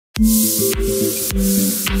We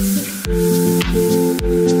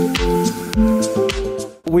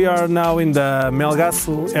are now in the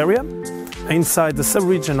Melgaço area, inside the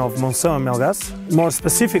sub-region of Monção and Melgaço, more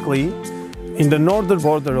specifically in the northern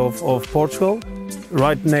border of Portugal,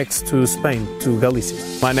 right next to Spain, to Galicia.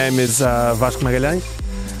 My name is Vasco Magalhães,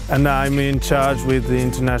 and I'm in charge with the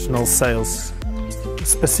international sales.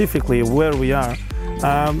 Specifically where we are,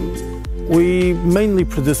 we mainly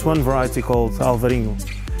produce one variety called Alvarinho.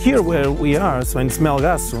 Here where we are, so in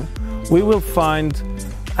Melgaço, we will find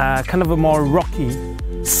kind of a more rocky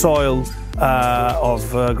soil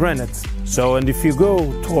of granite. So, and if you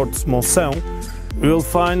go towards Monção, you will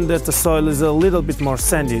find that the soil is a little bit more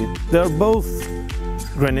sandy. They're both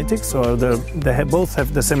granitic, so they both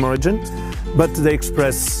have the same origin, but they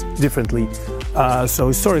express differently. So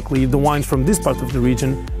historically, the wines from this part of the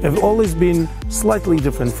region have always been slightly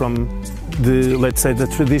different from the, let's say, the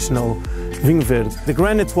traditional Vinho Verde. The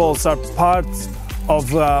granite walls are part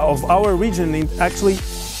of our region. Actually,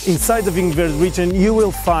 inside the Vinho Verde region, you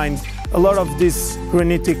will find a lot of these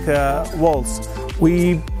granitic walls.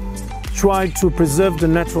 We try to preserve the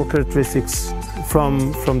natural characteristics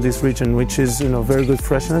from this region, which is, very good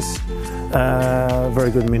freshness, very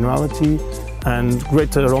good minerality, and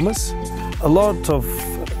great aromas. A lot of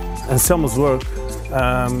Anselmo's work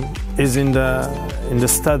is in the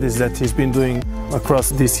studies that he's been doing across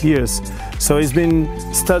these years. So he's been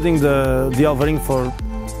studying the Alvarinho for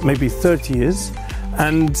maybe 30 years,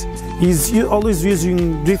 and he's always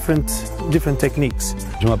using different techniques.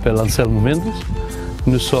 Je m'appelle Anselmo Mendes.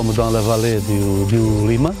 Nous sommes dans la vallée du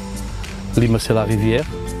Lima. Lima, c'est la rivière.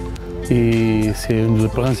 Et c'est une des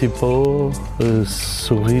principales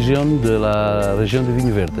sous-régions de la région du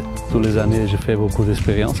Vinho Verde. Tous les années, je fais beaucoup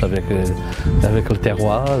d'expérience avec le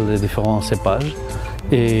terroir, les différents cépages.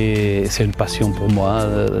 Et c'est une passion pour moi,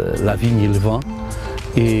 la vigne et le vin,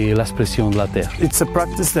 et l'expression de la terre. It's a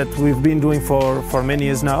practice that we've been doing for many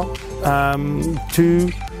years now,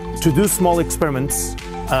 to do small experiments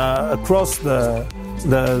across the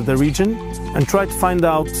region and try to find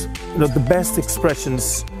out the best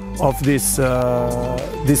expressions of this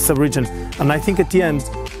sub-region. And I think at the end,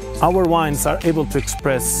 our wines are able to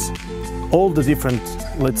express all the different,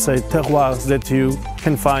 let's say, terroirs that you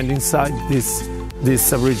can find inside this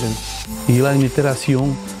sub-region. Il y a une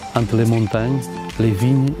interaction entre les montagnes, les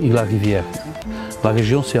vignes et la rivière. La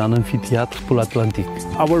région, c'est un amphithéâtre pour l'Atlantique.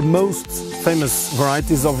 Our most famous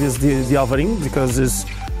variety is obviously the Alvarinho, because it's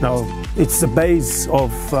the base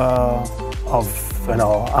of our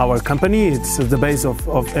company. It's the base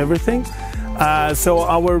of everything. So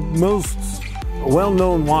our most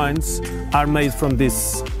well-known wines are made from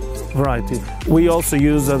this variety. We also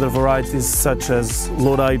use other varieties such as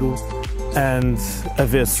Loureiro and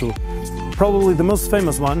Avesso. Probably the most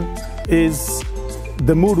famous one is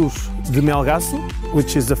the Muros de Melgaço,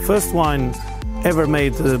 which is the first wine ever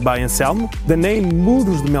made by Anselmo. The name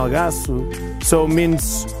Muros de Melgaço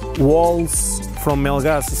means walls from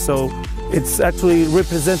Melgaço. So it's actually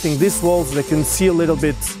representing these walls that you can see a little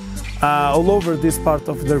bit all over this part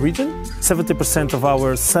of the region. 70% of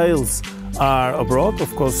our sales are abroad.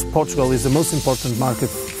 Of course, Portugal is the most important market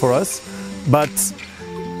for us, but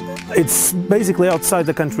it's basically outside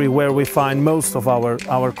the country where we find most of our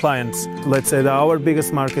clients. Let's say that our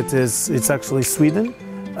biggest market it's actually Sweden.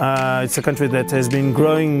 It's a country that has been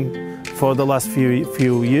growing for the last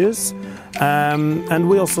few years. And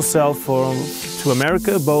we also sell to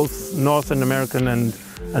America, both North American and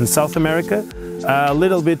South America, a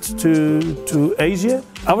little bit to Asia.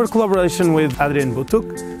 Our collaboration with Adrian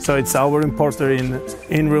Butuc, so it's our importer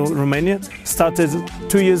in Romania, started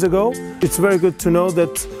 2 years ago. It's very good to know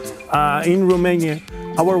that in Romania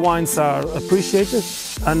our wines are appreciated,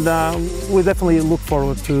 and we definitely look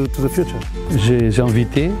forward to the future. J'ai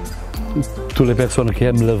invité toutes les personnes qui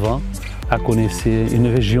aiment le vin à connaître une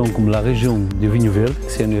région comme la région du Vinho Verde.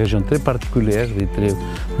 C'est une région très particulière, avec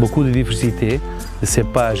beaucoup de diversité de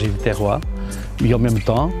cépages et de terroirs. Et en même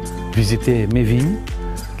temps, visiter mes vignes,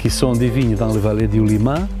 qui sont des vignes dans la vallée du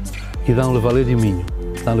Lima et dans la vallée du Vinho.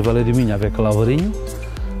 Dans la vallée du Vinho avec l'Alvarinho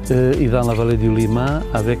et dans la vallée du Lima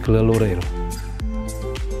avec le Loureiro.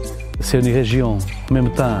 C'est une région en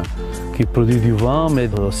même temps qui produit du vin, mais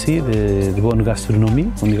aussi de bonne gastronomie,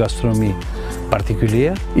 une gastronomie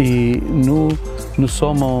particulière. Et nous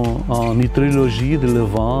sommes en trilogie de le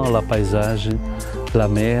vin, la paysage, la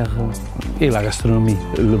mer et la gastronomie.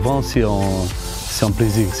 Le vin, c'est un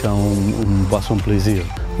plaisir, c'est une boisson plaisir.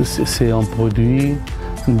 C'est un produit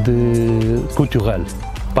culturel.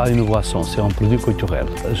 pas une boisson, c'est un produit culturel.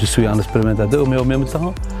 Je suis un expérimentateur, mais en même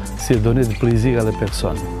temps, c'est donner du plaisir à la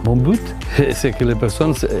personne. Mon but, c'est que les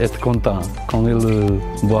personnes soient contentes quand elles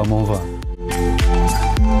boivent mon vin.